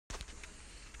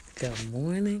Good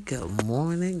morning, good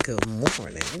morning, good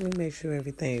morning. Let me make sure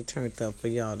everything turned up for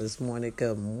y'all this morning.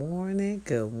 Good morning,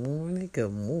 good morning,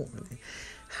 good morning.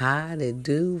 How to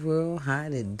do, world, how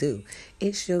to do.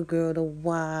 It's your girl, the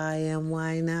why and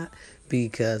why not?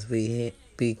 Because we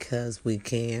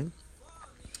can.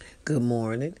 Good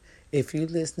morning. If you're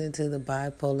listening to the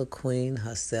bipolar queen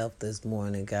herself this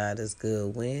morning, God is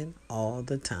good when? All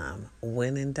the time.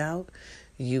 When in doubt,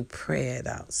 you pray it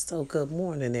out. So good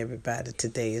morning, everybody.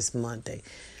 Today is Monday.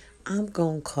 I'm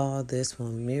going to call this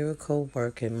one Miracle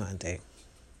Working Monday.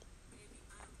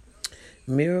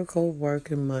 Miracle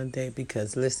Working Monday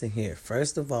because listen here.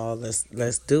 First of all,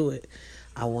 let's do it.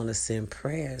 I want to send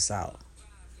prayers out.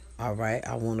 All right,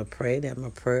 I want to pray that my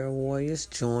prayer warriors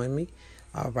join me.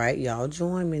 All right, y'all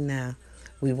join me now.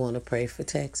 We want to pray for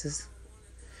Texas.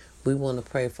 We want to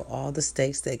pray for all the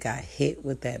states that got hit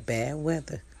with that bad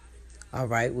weather. All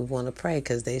right, we want to pray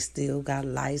because they still got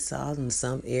lights off in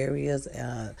some areas,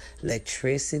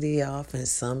 electricity off in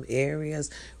some areas.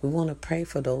 We want to pray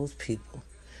for those people.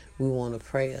 We want to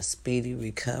pray a speedy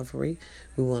recovery.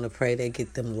 We want to pray they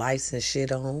get them lights and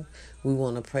shit on. We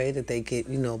want to pray that they get,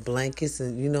 blankets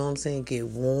and, get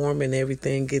warm and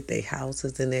everything, get their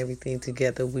houses and everything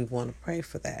together. We want to pray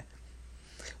for that.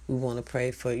 We want to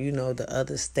pray for, the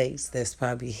other states that's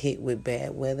probably hit with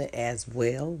bad weather as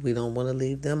well. We don't want to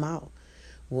leave them out.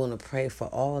 We want to pray for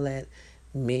all that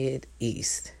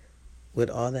Mid-East. With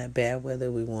all that bad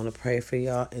weather, we want to pray for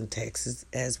y'all in Texas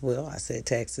as well. I said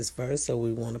Texas first, so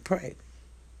we want to pray.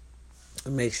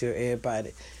 And make sure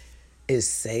everybody is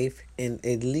safe and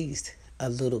at least a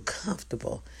little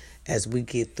comfortable as we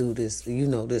get through this,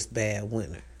 this bad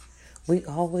winter. We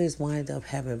always wind up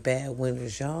having bad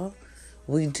winters, y'all.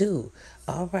 We do.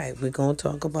 All right, we're going to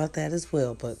talk about that as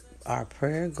well. But our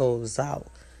prayer goes out,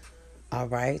 all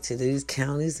right, to these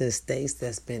counties and states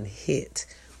that's been hit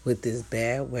with this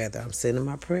bad weather. I'm sending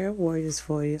my prayer warriors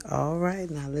for you. All right,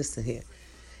 now listen here.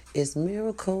 It's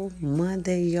Miracle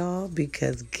Monday, y'all,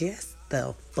 because guess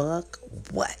the fuck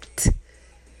what?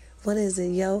 What is it,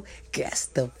 yo? Guess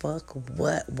the fuck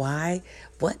what? Why?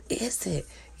 What is it?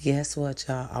 Guess what,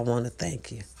 y'all? I want to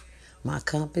thank you. My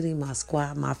company, my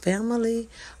squad, my family.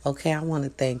 Okay, I want to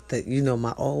thank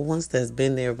my old ones that's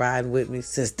been there riding with me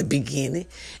since the beginning.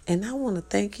 And I want to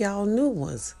thank y'all new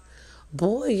ones.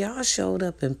 Boy, y'all showed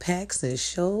up in packs and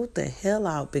showed the hell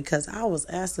out because I was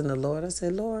asking the Lord. I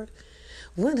said, Lord,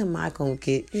 when am I going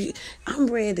to get... I'm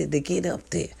ready to get up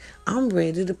there. I'm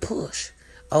ready to push.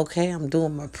 Okay, I'm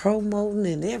doing my promoting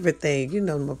and everything.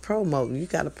 My promoting. You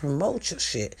got to promote your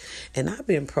shit. And I've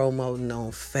been promoting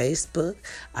on Facebook.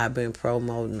 I've been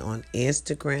promoting on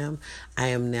Instagram. I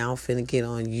am now finna get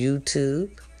on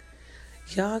YouTube.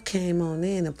 Y'all came on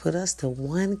in and put us to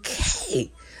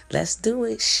 1K. Let's do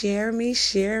it. Share me,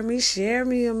 share me, share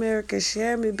me, America.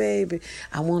 Share me, baby.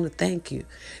 I want to thank you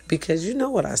because you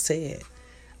know what I said.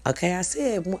 Okay, I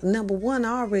said, number one,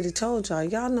 I already told y'all.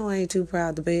 Y'all know I ain't too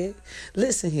proud to beg.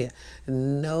 Listen here.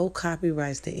 No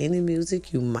copyrights to any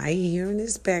music you might hear in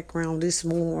this background this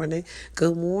morning.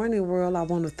 Good morning, world. I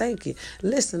want to thank you.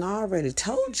 Listen, I already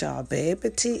told y'all, baby.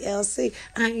 TLC,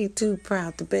 I ain't too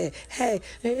proud to beg. Hey,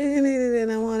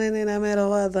 and I wanted in the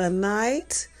middle of the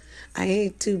night. I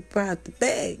ain't too proud to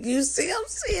beg. You see, I'm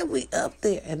saying we up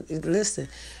there. And listen,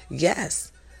 yes.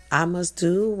 I must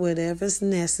do whatever's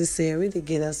necessary to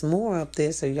get us more up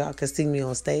there so y'all can see me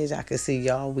on stage. I can see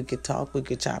y'all. We could talk. We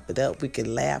could chop it up. We could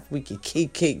laugh. We could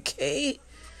KKK.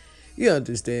 You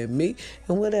understand me?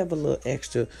 And whatever little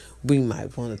extra we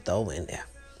might want to throw in there.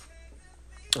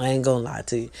 I ain't gonna lie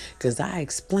to you. Because I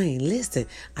explained. Listen,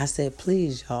 I said,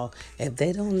 please, y'all, if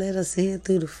they don't let us in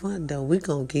through the front door, we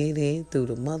gonna get in through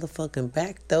the motherfucking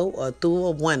back door or through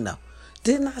a window.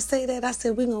 Didn't I say that? I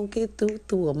said we're going to get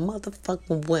through a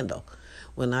motherfucking window.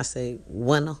 When I say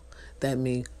window, that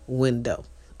means window.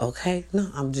 Okay? No,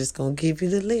 I'm just going to give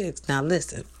you the lyrics. Now,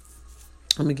 listen.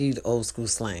 I'm going to give you the old school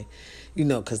slang.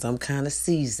 Because I'm kind of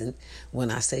seasoned.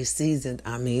 When I say seasoned,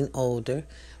 I mean older.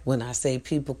 When I say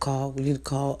you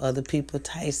call other people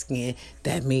tight skin,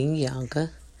 that mean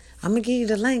younger. I'm going to give you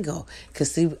the lingo.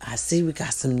 Because, I see we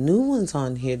got some new ones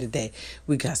on here today.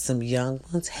 We got some young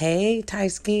ones. Hey, tight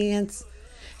skins.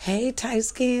 Hey, tight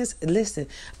skins. Listen,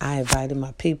 I invited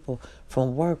my people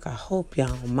from work. I hope y'all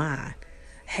don't mind.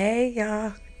 Hey,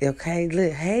 y'all. Okay,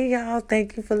 hey, y'all.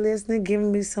 Thank you for listening,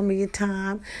 giving me some of your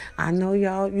time. I know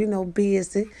y'all,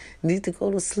 busy. Need to go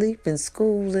to sleep and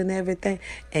school and everything.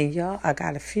 And y'all, I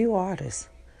got a few artists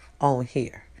on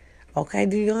here. Okay,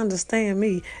 do you understand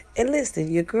me? And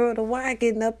listen, your girl, the why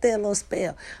getting up there a little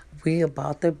spell. We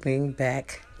about to bring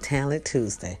back Talent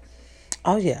Tuesday.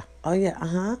 Oh yeah. Oh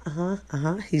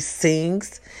yeah. He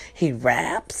sings. He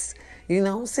raps. You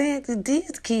know what I'm saying?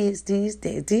 These kids these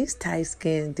days, these tight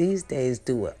skins these days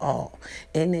do it all.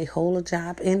 And they hold a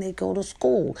job and they go to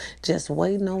school just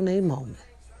waiting on their moment.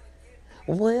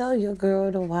 Well, your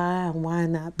girl, the why and why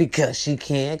not? Because she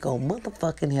can't go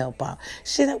motherfucking help out.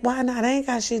 Shit, why not? I ain't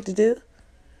got shit to do.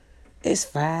 It's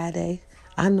Friday.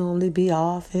 I normally be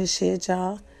off and shit,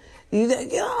 y'all. You know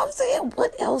what I'm saying?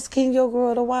 What else can your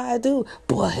girl, the why do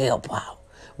but help out?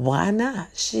 Why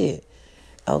not? Shit.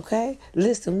 Okay?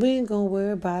 Listen, we ain't gonna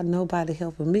worry about nobody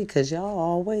helping me because y'all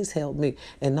always help me.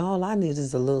 And all I need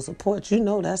is a little support. You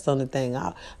know that's the only thing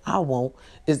I want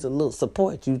is a little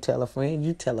support. You tell a friend,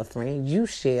 you tell a friend, you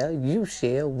share,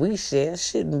 we share.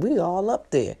 Shit, and we all up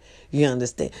there. You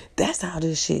understand? That's how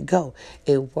this shit go.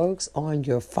 It works on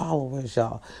your followers,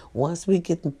 y'all. Once we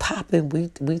get popping,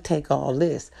 we take all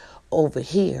this over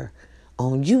here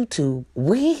on YouTube.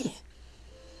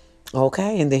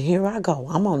 Okay, and then here I go.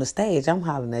 I'm on the stage. I'm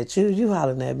hollering at you. You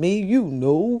hollering at me. You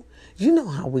know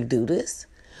how we do this.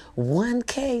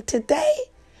 1K today,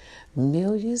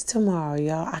 millions tomorrow,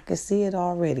 y'all. I can see it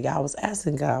already. I was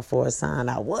asking God for a sign.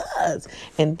 I was.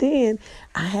 And then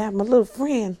I had my little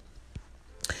friend.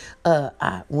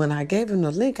 When I gave him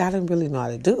the link, I didn't really know how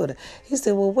to do it. He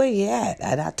said, well, where you at?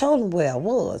 And I told him where I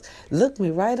was. Looked me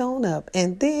right on up.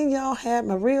 And then y'all had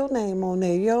my real name on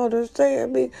there. You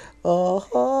understand me?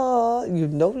 You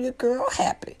know your girl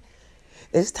happy.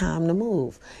 It's time to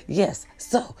move. Yes.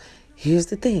 So here's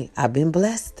the thing. I've been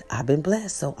blessed.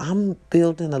 So I'm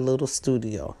building a little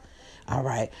studio. All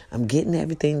right. I'm getting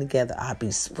everything together. I'll be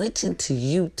switching to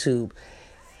YouTube.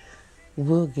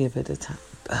 We'll give it a time.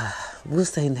 We'll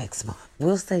say next month.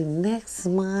 Early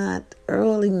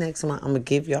next month. I'm going to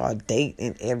give y'all a date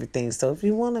and everything. So if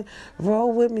you want to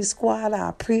roll with me, squad, I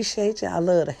appreciate you. I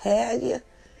love to have you.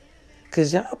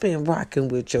 Because y'all been rocking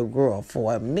with your girl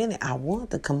for a minute. I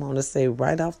want to come on and say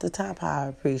right off the top how I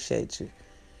appreciate you.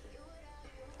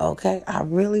 Okay? I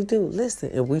really do.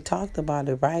 Listen, and we talked about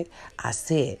it, right? I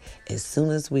said as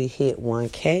soon as we hit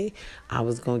 1K, I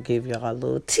was going to give y'all a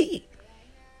little tea.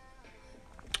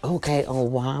 Okay,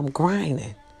 on why I'm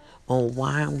grinding.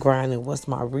 What's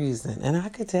my reason? And I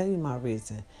can tell you my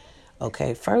reason.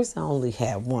 Okay, first I only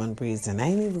had one reason. I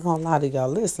ain't even gonna lie to y'all.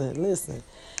 Listen.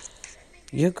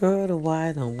 Your girl, the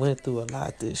why, done went through a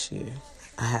lot this year.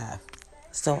 I have.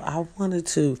 So I wanted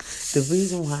to, the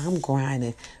reason why I'm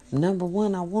grinding, number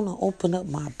one, I want to open up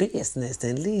my business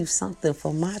and leave something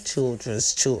for my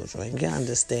children's children. You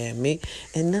understand me?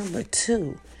 And number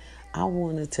two, I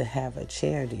wanted to have a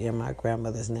charity in my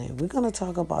grandmother's name. We're going to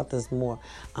talk about this more.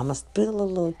 I'm going to spill a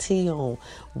little tea on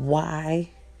why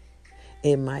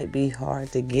it might be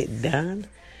hard to get done.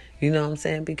 You know what I'm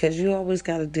saying? Because you always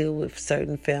got to deal with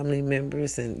certain family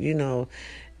members and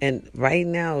right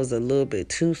now is a little bit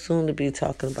too soon to be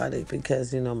talking about it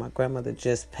because, my grandmother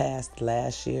just passed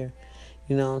last year.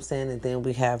 You know what I'm saying? And then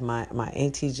we have my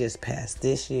auntie just passed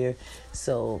this year.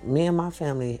 So me and my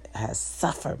family has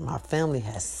suffered. My family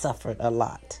has suffered a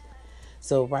lot.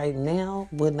 So right now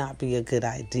would not be a good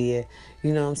idea,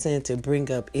 you know what I'm saying, to bring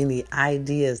up any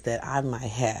ideas that I might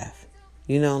have.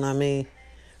 You know what I mean?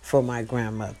 For my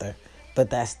grandmother.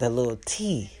 But that's the little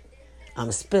tea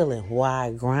I'm spilling. Why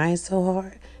I grind so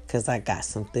hard? Because I got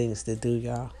some things to do,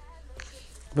 y'all.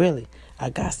 Really, I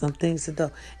got some things to do.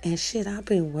 And shit, I've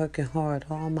been working hard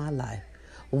all my life.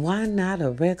 Why not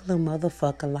a regular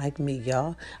motherfucker like me,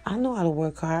 y'all? I know how to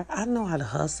work hard. I know how to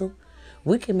hustle.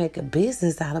 We can make a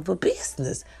business out of a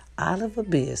business.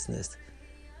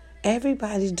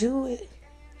 Everybody do it.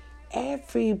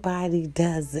 Everybody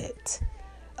does it.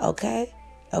 Okay,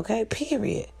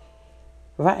 period.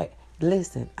 Right.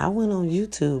 Listen, I went on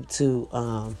YouTube to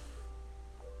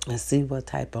and see what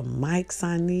type of mics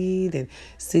I need and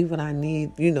see what I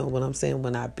need, you know what I'm saying,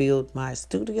 when I build my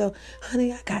studio.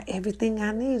 Honey, I got everything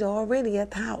I need already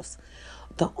at the house.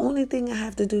 The only thing I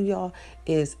have to do, y'all,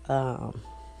 is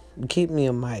get me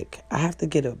a mic. I have to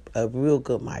get a real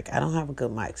good mic. I don't have a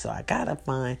good mic, so I gotta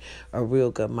find a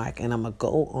real good mic, and I'm gonna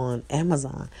go on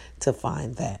Amazon to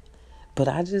find that. But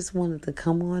I just wanted to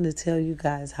come on to tell you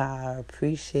guys how I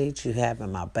appreciate you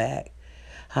having my back.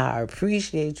 How I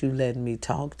appreciate you letting me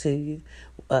talk to you,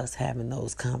 us having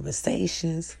those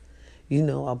conversations,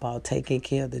 about taking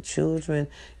care of the children.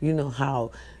 You know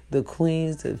how the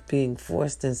queens are being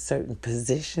forced in certain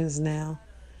positions now.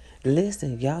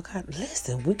 Listen,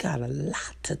 we got a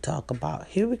lot to talk about.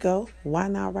 Here we go. Why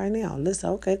not right now? Listen,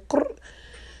 okay.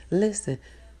 Listen,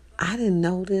 I didn't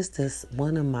know this.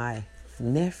 One of my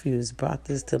nephews brought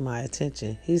this to my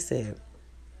attention. He said,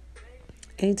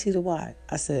 Auntie the why?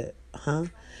 I said, huh?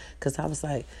 Because I was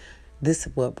like, This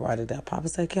is what brought it up. I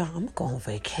was like, yo, I'm going on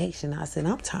vacation. I said,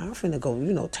 I'm tired. I'm finna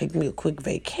go, take me a quick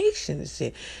vacation and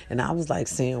shit. And I was like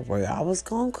seeing where I was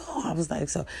going to go. I was like,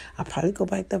 so I'll probably go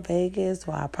back to Vegas,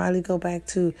 or I'll probably go back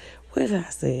to, where did I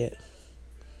say it?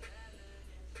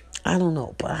 I don't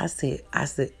know. But I said, I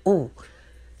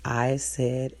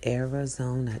said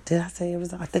Arizona. Did I say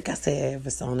Arizona? I think I said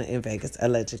Arizona in Vegas.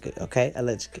 Allegedly. Okay?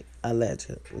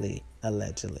 Allegedly.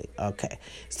 Okay.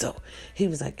 So he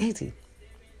was like, Auntie,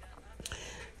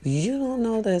 you don't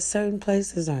know that certain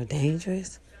places are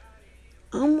dangerous?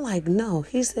 I'm like, no.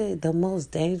 He said the most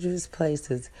dangerous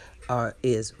places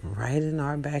is right in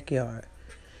our backyard.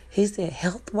 He said,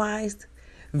 health-wise,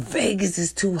 Vegas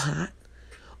is too hot.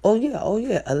 Oh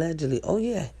yeah, allegedly. Oh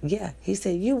yeah. He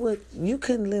said, you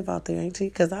couldn't live out there, ain't you?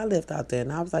 Because I lived out there.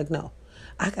 And I was like, no,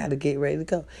 I got to get ready to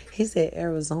go. He said,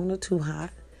 Arizona too hot.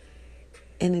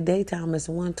 In the daytime, it's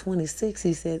 126.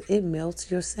 He said, it melts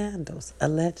your sandals,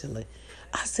 allegedly.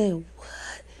 I said,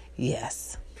 what?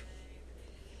 Yes.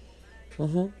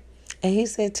 And he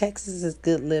said Texas is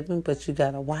good living, but you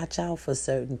got to watch out for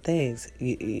certain things.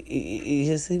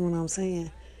 You see what I'm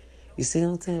saying? You see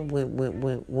what I'm saying?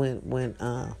 When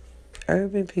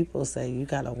urban people say you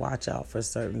got to watch out for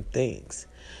certain things,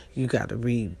 you got to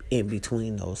read in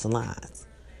between those lines.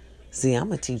 See, I'm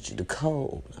going to teach you the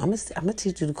code. I'm gonna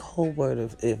teach you the code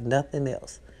word if nothing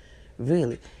else.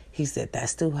 Really. He said,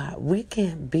 that's too hot. We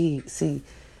can't be, see,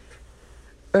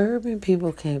 urban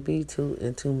people can't be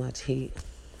in too much heat.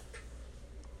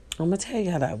 I'm going to tell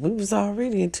y'all that. We was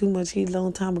already in too much heat a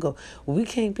long time ago. We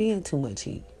can't be in too much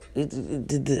heat.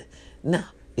 No.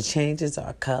 It changes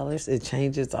our colors. It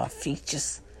changes our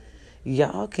features.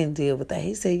 Y'all can deal with that.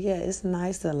 He said, yeah, it's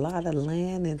nice, a lot of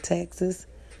land in Texas,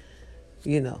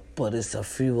 but it's a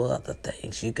few other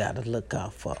things you got to look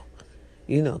out for.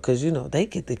 Because, they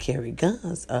get to carry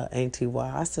guns, Auntie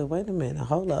Y. I said, wait a minute,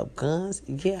 hold up, guns?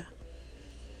 Yeah.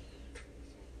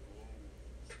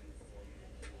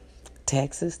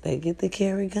 Texas, they get to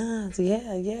carry guns.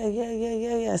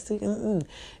 Yeah. See,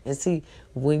 and see,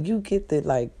 when you get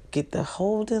the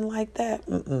holding like that,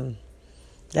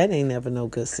 that ain't never no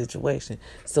good situation.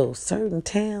 So certain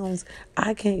towns,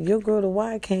 your girl the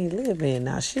Y can't live in.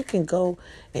 Now she can go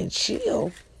and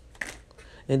chill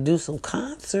and do some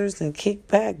concerts and kick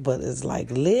back, but it's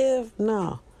like live?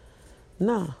 No,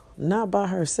 not by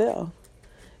herself.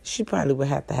 She probably would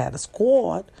have to have a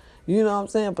squad, you know what I'm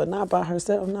saying? But not by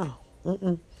herself, no.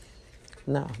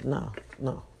 No,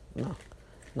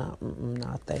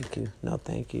 thank you. No,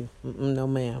 thank you. No,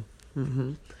 ma'am.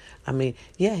 I mean,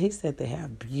 yeah, he said they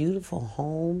have beautiful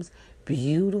homes,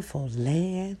 beautiful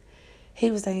land. He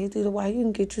was saying, why you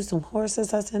can get you some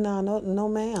horses? I said, no,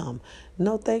 ma'am.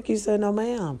 No, thank you, sir. No,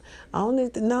 ma'am. I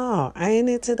ain't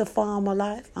into the farmer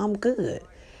life. I'm good.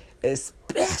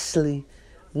 Especially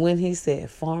when he said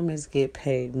farmers get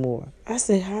paid more. I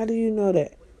said, how do you know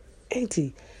that?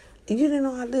 Auntie, you didn't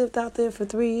know I lived out there for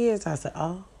 3 years. I said,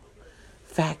 oh,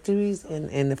 factories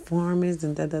and the farmers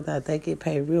and they get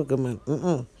paid real good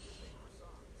money.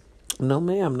 No,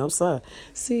 ma'am. No, sir.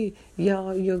 See,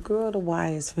 y'all, your girl, the Y,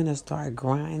 is finna start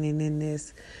grinding in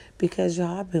this because,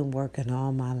 y'all, I've been working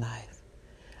all my life.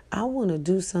 I want to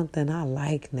do something I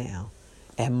like now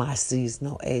at my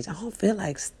seasonal age. I don't feel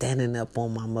like standing up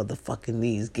on my motherfucking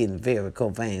knees, getting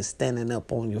varicose veins, standing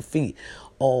up on your feet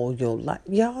all your life.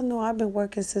 Y'all know I've been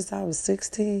working since I was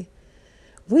 16.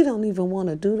 We don't even want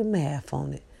to do the math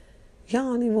on it.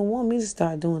 Y'all don't even want me to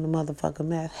start doing the motherfucking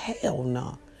math. Hell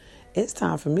no. It's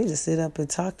time for me to sit up and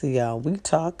talk to y'all. We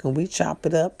talk and we chop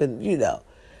it up and,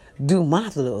 do my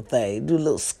little thing, do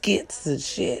little skits and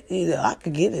shit. I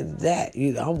could get into that.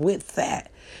 I'm with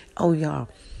that. Oh, y'all.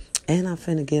 And I'm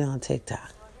finna get on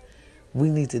TikTok. We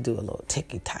need to do a little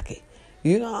ticky-tacky.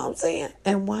 You know what I'm saying?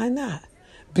 And why not?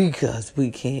 Because we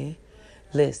can.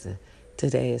 Listen,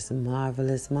 today is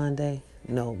Marvelous Monday.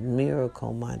 No,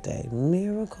 Miracle Monday.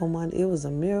 Miracle Monday. It was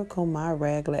a miracle my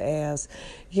regular ass.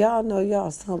 Y'all know y'all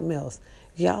something else.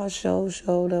 Y'all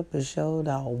showed up and showed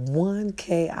out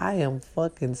 1K. I am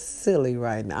fucking silly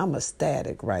right now. I'm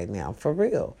ecstatic right now. For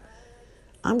real.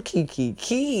 I'm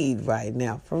keyed right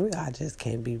now. For real. I just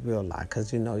can't be real loud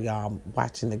because, y'all, I'm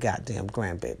watching the goddamn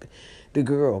grandbaby. The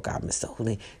girl got me so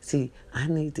late. See, I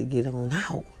need to get on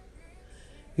out.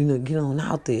 Get on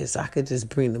out there so I could just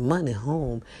bring the money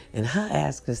home and her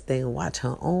ass can stay and watch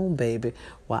her own baby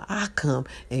while I come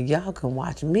and y'all can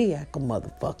watch me act a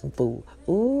motherfucking fool.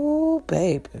 Ooh,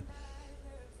 baby.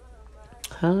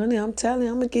 Honey, I'm telling you,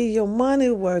 I'm going to give you your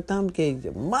money worth. I'm going to give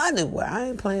you your money worth. I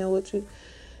ain't playing with you.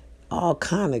 All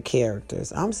kind of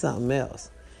characters. I'm something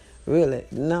else. Really.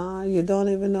 No, you don't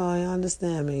even know. You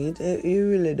understand me. You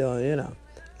really don't,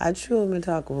 I chew me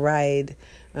talk right.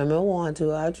 I want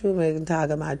to. I chew me talk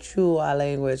my true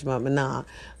language, but nah.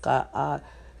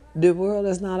 The world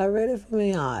is not ready for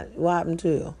me. What happened to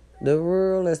you? The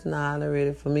world is not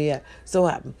ready for me yet. So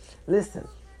what happened? Listen,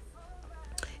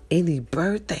 any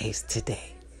birthdays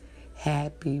today?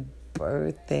 Happy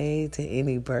birthday to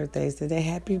any birthdays today.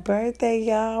 Happy birthday,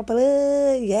 y'all.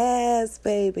 Blood. Yes,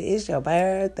 baby. It's your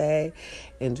birthday.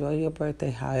 Enjoy your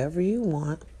birthday however you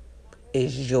want.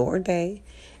 It's your day.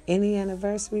 Any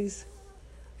anniversaries?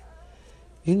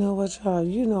 You know what, y'all?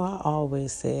 You know I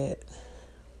always said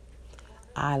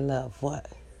I love what?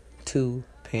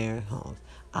 Two-parent homes.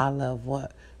 I love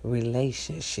what?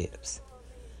 Relationships.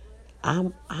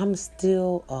 I'm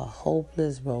still a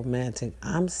hopeless romantic.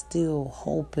 I'm still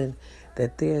hoping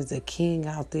that there's a king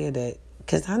out there that,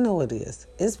 because I know it is.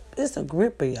 It's a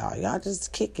gripper, y'all. Y'all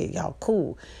just kick it. Y'all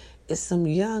cool. It's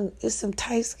some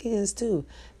tight skins too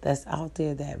that's out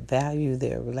there that value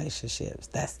their relationships,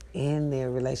 that's in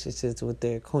their relationships with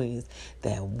their queens,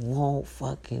 that won't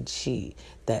fucking cheat,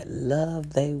 that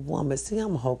love their woman. See,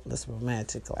 I'm a hopeless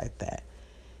romantic like that.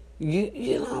 You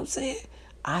know what I'm saying?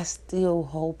 I still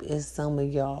hope it's some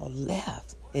of y'all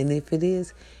left. And if it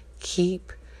is,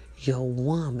 keep your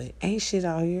woman. Ain't shit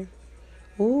out here.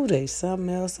 Ooh, there's something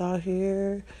else out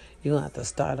here. You gonna have to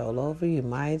start all over. You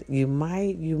might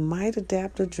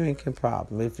adapt a drinking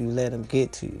problem if you let them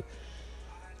get to you.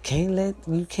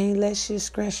 You can't let shit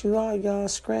stress you out, y'all.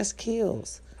 Stress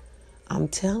kills. I'm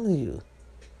telling you.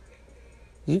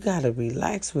 You gotta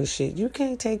relax with shit. You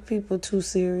can't take people too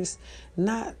serious.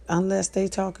 Not unless they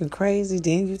talking crazy,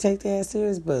 then you take that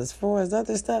serious. But as far as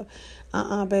other stuff,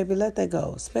 baby, let that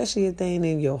go. Especially if they ain't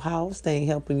in your house, they ain't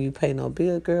helping you pay no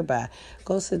bill. Girl, bye.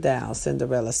 Go sit down,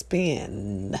 Cinderella.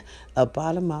 Spin up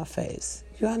out of my face.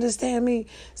 You understand me?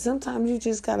 Sometimes you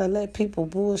just gotta let people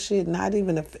bullshit. Not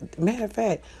even matter of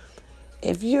fact,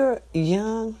 if you're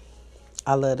young,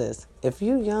 I love this. If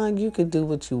you young, you can do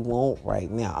what you want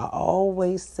right now. I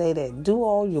always say that. Do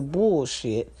all your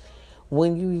bullshit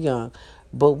when you young.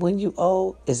 But when you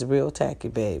old, it's real tacky,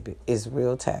 baby. It's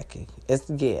real tacky. It's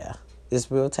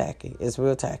real tacky. It's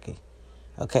real tacky.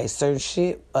 Okay, certain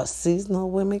shit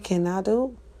seasonal women cannot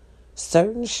do.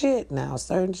 Certain shit. Now,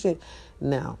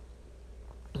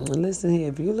 listen here.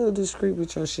 If you're a little discreet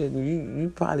with your shit,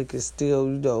 you probably could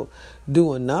still,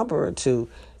 do a number or two.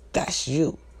 That's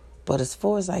you. But as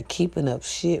far as like keeping up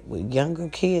shit with younger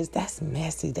kids, that's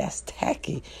messy. That's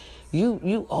tacky.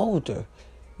 You older.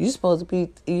 You supposed to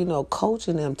be,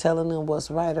 coaching them, telling them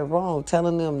what's right or wrong,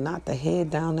 telling them not to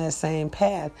head down that same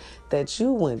path that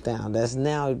you went down.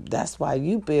 That's why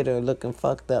you bitter looking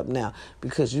fucked up now,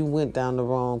 because you went down the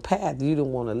wrong path. You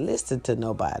didn't want to listen to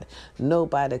nobody.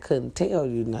 Nobody couldn't tell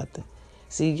you nothing.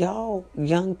 See, y'all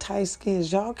young tight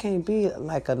skins, y'all can't be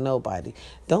like a nobody.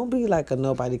 Don't be like a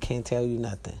nobody can't tell you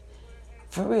nothing.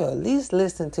 For real, at least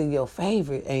listen to your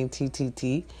favorite Auntie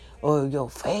TT or your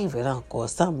favorite uncle or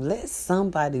something. Let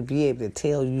somebody be able to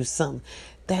tell you something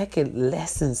that could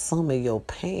lessen some of your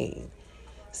pain.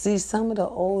 See, some of the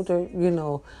older,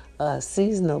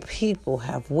 seasonal people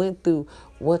have went through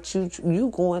what you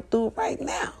going through right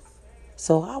now.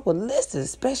 So I would listen,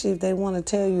 especially if they want to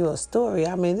tell you a story.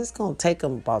 I mean, it's going to take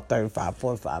them about 35,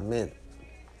 45 minutes.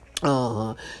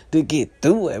 To get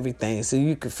through everything so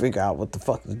you can figure out what the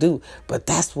fuck to do. But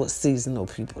that's what seasonal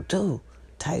people do.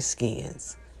 Tight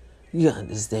skins. You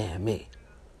understand me?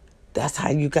 That's how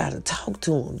you got to talk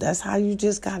to them. That's how you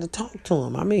just got to talk to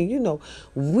them. I mean,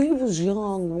 we was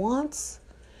young once.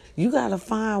 You got to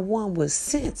find one with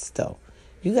sense, though.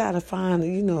 You got to find,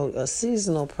 a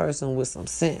seasonal person with some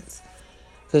sense.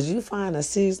 Because you find a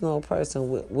seasonal person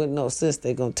with no sense,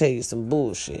 they're going to tell you some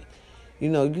bullshit. You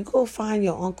go find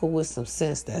your uncle with some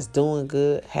sense that's doing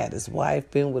good, had his wife,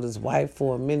 been with his wife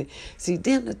for a minute. See,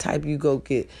 them the type you go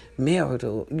get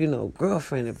marital,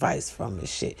 girlfriend advice from and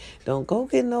shit. Don't go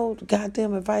get no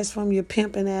goddamn advice from your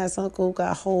pimping ass uncle who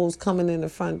got hoes coming in the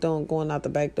front door and going out the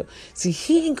back door. See,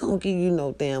 he ain't gonna give you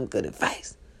no damn good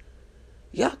advice.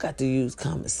 Y'all got to use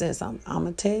common sense. I'm going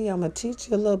to tell you, I'm going to teach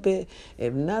you a little bit.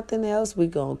 If nothing else, we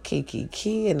going to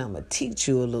kiki and I'm going to teach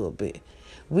you a little bit.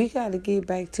 We got to get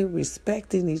back to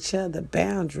respecting each other's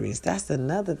boundaries. That's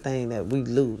another thing that we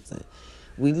losing.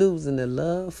 We losing the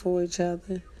love for each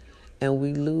other, and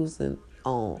we losing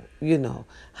on,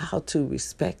 how to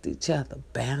respect each other's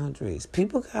boundaries.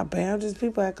 People got boundaries.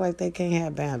 People act like they can't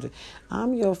have boundaries.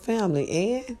 I'm your family,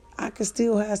 and I can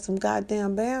still have some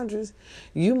goddamn boundaries.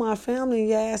 You my family,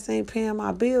 your ass ain't paying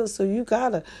my bills, so you got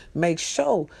to make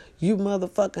sure you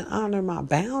motherfucking honor my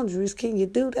boundaries. Can you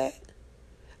do that?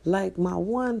 Like my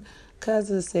one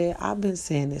cousin said, I've been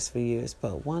saying this for years,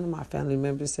 but one of my family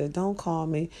members said, don't call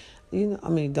me.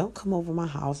 don't come over my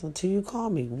house until you call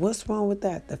me. What's wrong with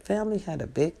that? The family had a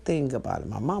big thing about it.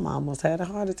 My mama almost had a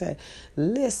heart attack.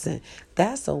 Listen,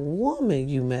 that's a woman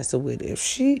you messing with. If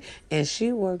she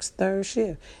works third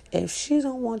shift, if she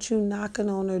don't want you knocking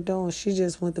on her door and she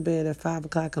just went to bed at 5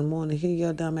 o'clock in the morning, hear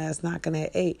your dumb ass knocking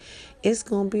at 8, it's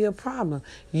going to be a problem.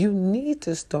 You need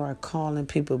to start calling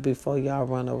people before y'all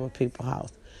run over people's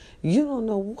house. You don't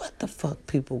know what the fuck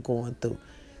people going through.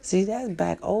 See, that's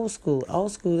back old school.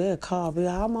 Old school, they'll call me,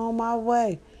 I'm on my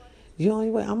way. You on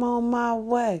your way? I'm on my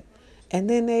way. And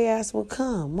then they ask, well,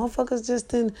 come. Motherfuckers just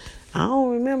didn't, I don't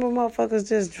remember motherfuckers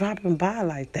just dropping by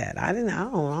like that. I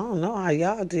don't know how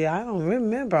y'all did. I don't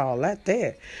remember all that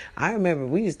there. I remember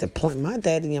we used to play, my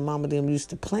daddy and mama them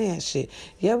used to plan shit.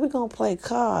 Yeah, we gonna play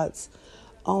cards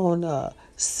on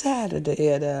Saturday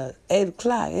at 8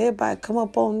 o'clock. Everybody come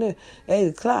up on there 8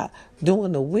 o'clock.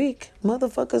 During the week,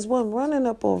 motherfuckers wasn't running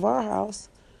up over our house.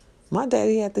 My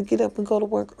daddy had to get up and go to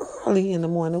work early in the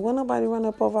morning. Wasn't nobody run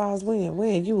up over our house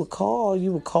when? You would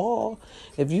call.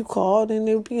 If you called and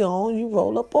it would be on, you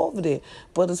roll up over there.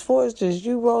 But as far as just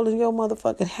you rolling your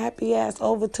motherfucking happy ass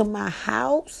over to my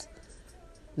house,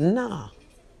 nah.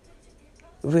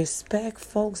 Respect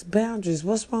folks' boundaries.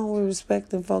 What's wrong with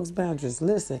respecting folks' boundaries?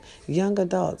 Listen, young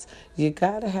adults, you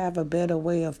got to have a better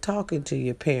way of talking to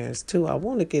your parents too. I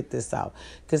want to get this out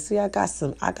because see, I got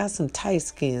some tight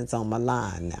skins on my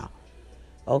line now.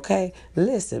 Okay,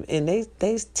 listen, and they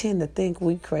tend to think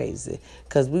we crazy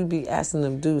because we be asking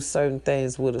them to do certain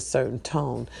things with a certain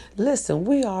tone. Listen,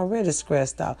 we already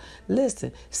stressed out.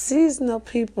 Listen, seasonal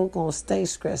people gonna stay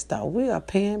stressed out. We are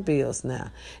paying bills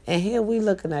now, and here we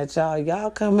looking at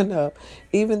y'all coming up,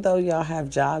 even though y'all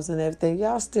have jobs and everything,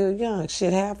 y'all still young.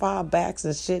 Shit, half our backs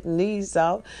and shit knees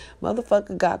out.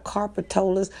 Motherfucker got carpet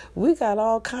tollers. We got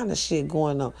all kind of shit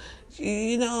going on.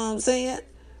 You know what I'm saying?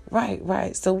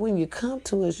 Right. So when you come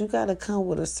to us, you got to come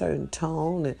with a certain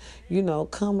tone and,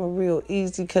 come a real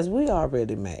easy because we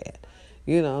already mad.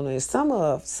 And some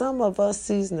of us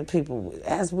seasoned people,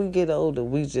 as we get older,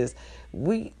 we just,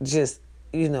 we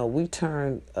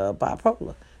turn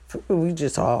bipolar. We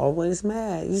just always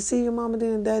mad. You see your mama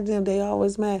and daddy, they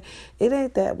always mad. It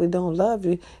ain't that we don't love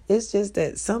you. It's just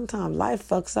that sometimes life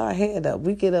fucks our head up.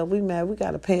 We get up, we mad, we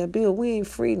got to pay a bill. We ain't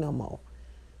free no more.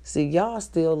 See, y'all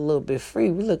still a little bit free.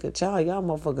 We look at y'all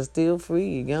motherfuckers still free.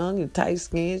 You're young, you're tight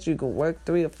skins, you can work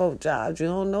 3 or 4 jobs. You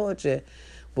don't know it yet.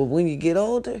 But when you get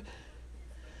older,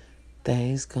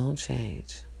 things gonna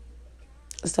change.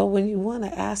 So when you want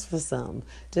to ask for something,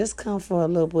 just come for a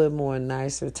little bit more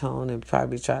nicer tone and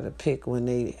probably try to pick when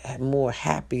they more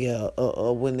happier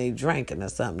or when they drinking or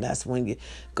something. That's when you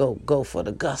go for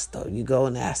the gusto. You go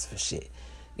and ask for shit.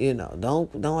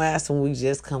 Don't ask when we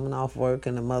just coming off work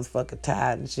and the motherfucker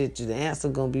tired and shit. The answer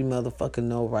gonna be motherfucking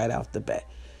no right off the bat.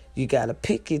 You gotta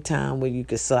pick your time where you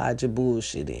can slide your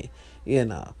bullshit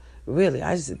in. Really,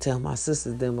 I used to tell my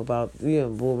sisters them about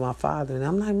with my father, and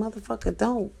I'm like, motherfucker,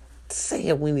 don't say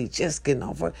it when he just getting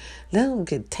off work. Let him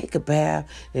take a bath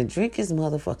and drink his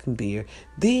motherfucking beer.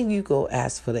 Then you go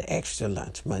ask for the extra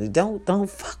lunch money. Don't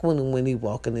fuck with him when he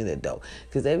walking in the door,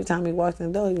 because every time he walked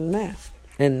in the door, he was mad.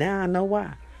 And now I know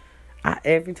why.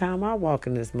 Every time I walk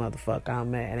in this motherfucker,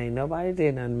 I'm mad. Ain't nobody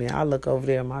did nothing to me. I look over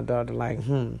there at my daughter like,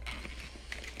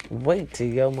 wait till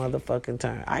your motherfucking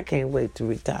turn. I can't wait to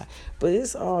retire. But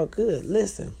it's all good.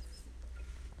 Listen,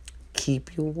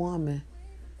 keep your woman.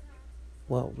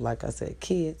 Well, like I said,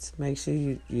 kids, make sure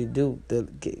you do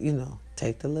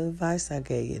take the little advice I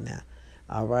gave you now.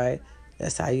 All right?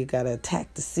 That's how you got to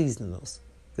attack the seasonals,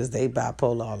 because they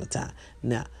bipolar all the time.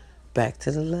 Now, back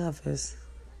to the lovers.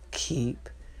 Keep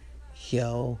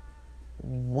your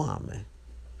woman.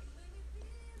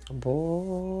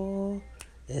 Boy,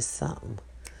 it's something.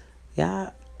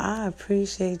 Y'all, I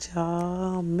appreciate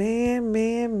y'all.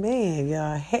 Man.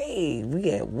 Y'all, hey,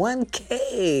 we at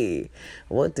 1K.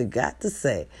 What they got to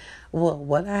say? Well,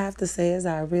 what I have to say is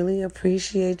I really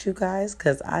appreciate you guys,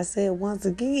 because I said once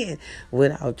again,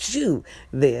 without you,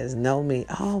 there's no me.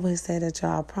 I always say that,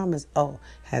 y'all. I promise. Oh,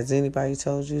 has anybody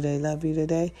told you they love you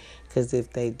today? Because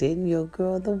if they didn't, your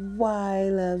girl, the Y,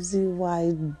 loves you.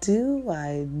 I do.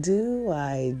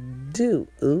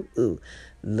 Ooh.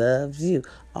 Loves you.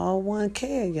 All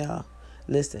 1K, y'all.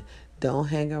 Listen, don't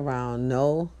hang around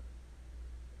no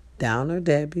downer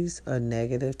Debbies or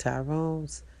negative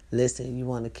Tyrones. Listen, you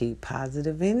want to keep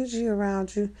positive energy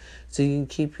around you so you can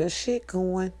keep your shit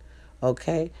going,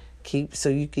 okay? So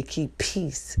you can keep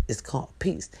peace. It's called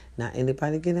peace. Now,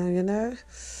 anybody get on your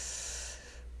nerves?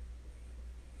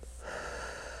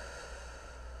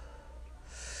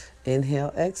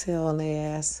 Inhale, exhale on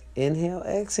their ass. Inhale,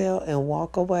 exhale, and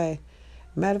walk away.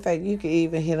 Matter of fact, you can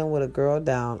even hit them with a girl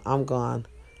down. I'm gone.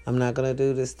 I'm not going to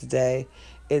do this today.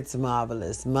 It's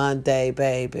Marvelous Monday,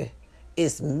 baby.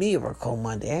 It's Miracle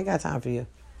Monday. I ain't got time for you.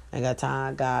 I ain't got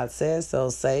time. God says so.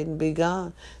 Satan be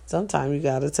gone. Sometimes you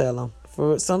got to tell him.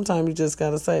 Sometimes you just got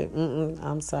to say,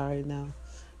 I'm sorry now.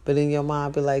 But in your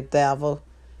mind, be like, devil,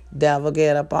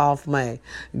 get up off me.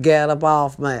 Get up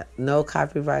off me. No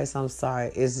copyrights, I'm sorry.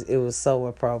 It was so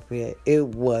appropriate. It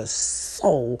was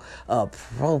so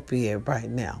appropriate right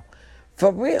now.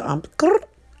 For real,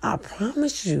 I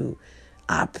promise you.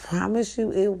 I promise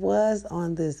you it was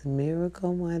on this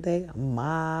Miracle Monday,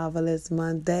 Marvelous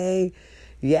Monday.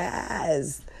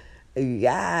 Yes.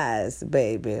 Yes,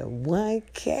 baby.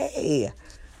 1K.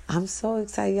 I'm so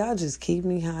excited. Y'all just keep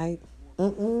me hyped.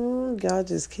 Y'all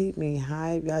just keep me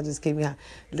hype. Y'all just keep me hype.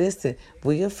 Listen,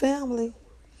 we a family,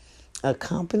 a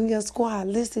company, a squad.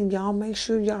 Listen, y'all make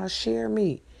sure y'all share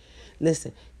me.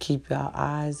 Listen, keep y'all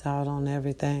eyes out on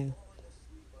everything.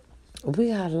 We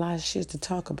got a lot of shit to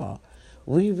talk about.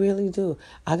 We really do.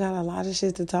 I got a lot of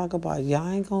shit to talk about. Y'all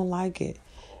ain't gonna like it.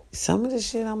 Some of the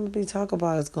shit I'm going to be talking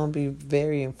about is going to be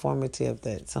very informative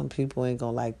that some people ain't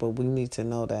going to like, but we need to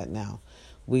know that now.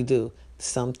 We do.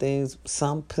 Some things,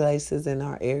 some places in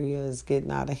our area is getting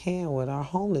out of hand with our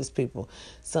homeless people.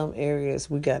 Some areas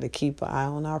we got to keep an eye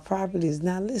on our properties.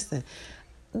 Now listen,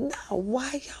 now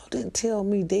why y'all didn't tell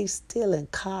me they stealing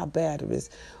car batteries?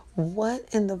 What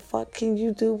in the fuck can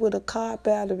you do with a car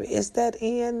battery? Is that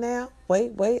in now?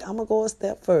 Wait, I'm going to go a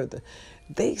step further.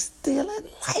 They stealing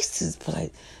license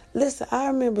plates. Listen, I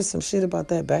remember some shit about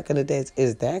that back in the days.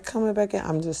 Is that coming back in?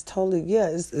 I'm just totally,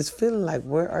 it's feeling like,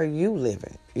 where are you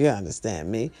living? You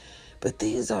understand me? But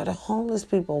these are the homeless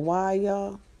people. Why,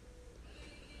 y'all?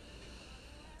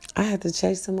 I had to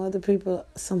chase some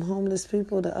homeless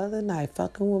people the other night,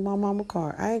 fucking with my mama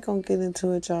car. I ain't gonna get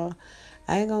into it, y'all.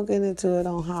 I ain't gonna get into it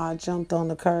on how I jumped on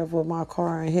the curb with my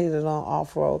car and hit it on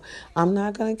off-road. I'm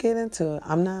not gonna get into it.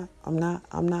 I'm not.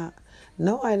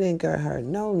 No, I didn't get hurt.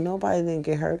 No, nobody didn't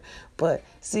get hurt. But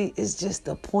see, it's just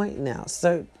the point now.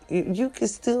 So you can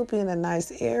still be in a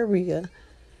nice area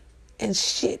and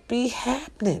shit be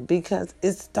happening because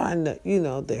it's starting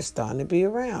to, they're starting to be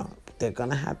around. They're going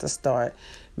to have to start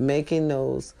making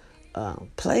those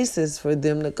places for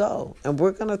them to go. And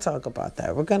we're going to talk about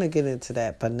that. We're going to get into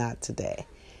that, but not today.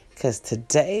 Because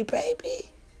today, baby,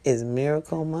 is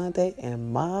Miracle Monday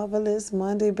and Marvelous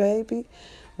Monday, baby.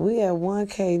 We at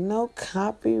 1K, no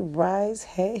copyrights.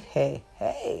 Hey.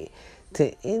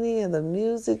 To any of the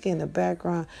music in the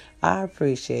background, I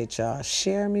appreciate y'all.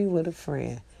 Share me with a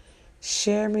friend.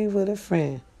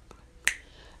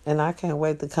 And I can't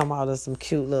wait to come out of some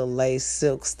cute little lace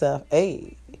silk stuff.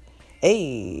 Hey.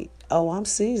 Oh, I'm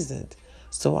seasoned.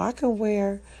 So I can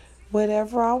wear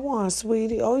whatever I want,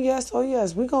 sweetie. Oh, yes.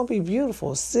 We're going to be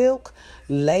beautiful. Silk,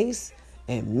 lace,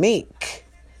 and mink.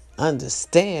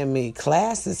 Understand me.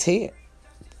 Class is here.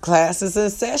 Class is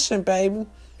in session, baby.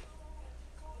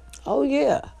 Oh,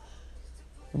 yeah.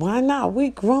 Why not? We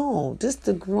grown. This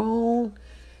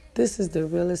is the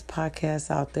realest podcast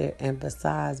out there. And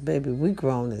besides, baby, we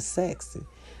grown and sexy.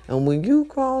 And when you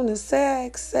grown and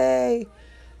sexy,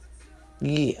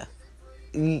 yeah.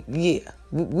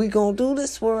 We gonna do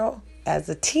this world as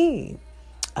a team,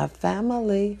 a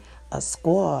family, a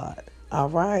squad. All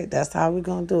right, that's how we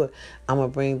gonna do it. I'm gonna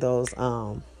bring those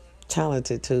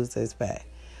Talented Tuesdays back.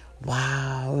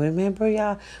 Wow, remember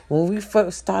y'all when we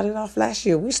first started off last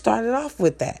year? We started off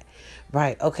with that,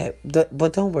 right? Okay,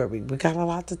 but don't worry, we got a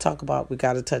lot to talk about. We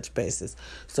got to touch bases,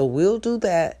 so we'll do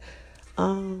that.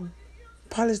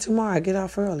 Probably tomorrow. I get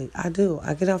off early. I do.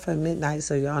 I get off at midnight,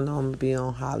 so y'all know I'm going to be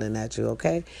on hollering at you,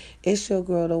 okay? It's your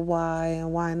girl, the why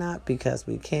and why not? Because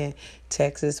we can.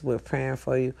 Texas, we're praying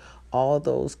for you. All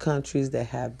those countries that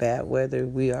have bad weather,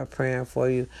 we are praying for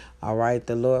you. All right?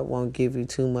 The Lord won't give you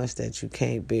too much that you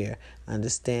can't bear.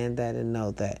 Understand that and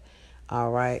know that.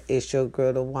 All right? It's your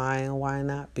girl, the why and why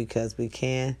not? Because we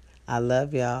can. I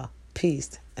love y'all.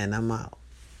 Peace, and I'm out.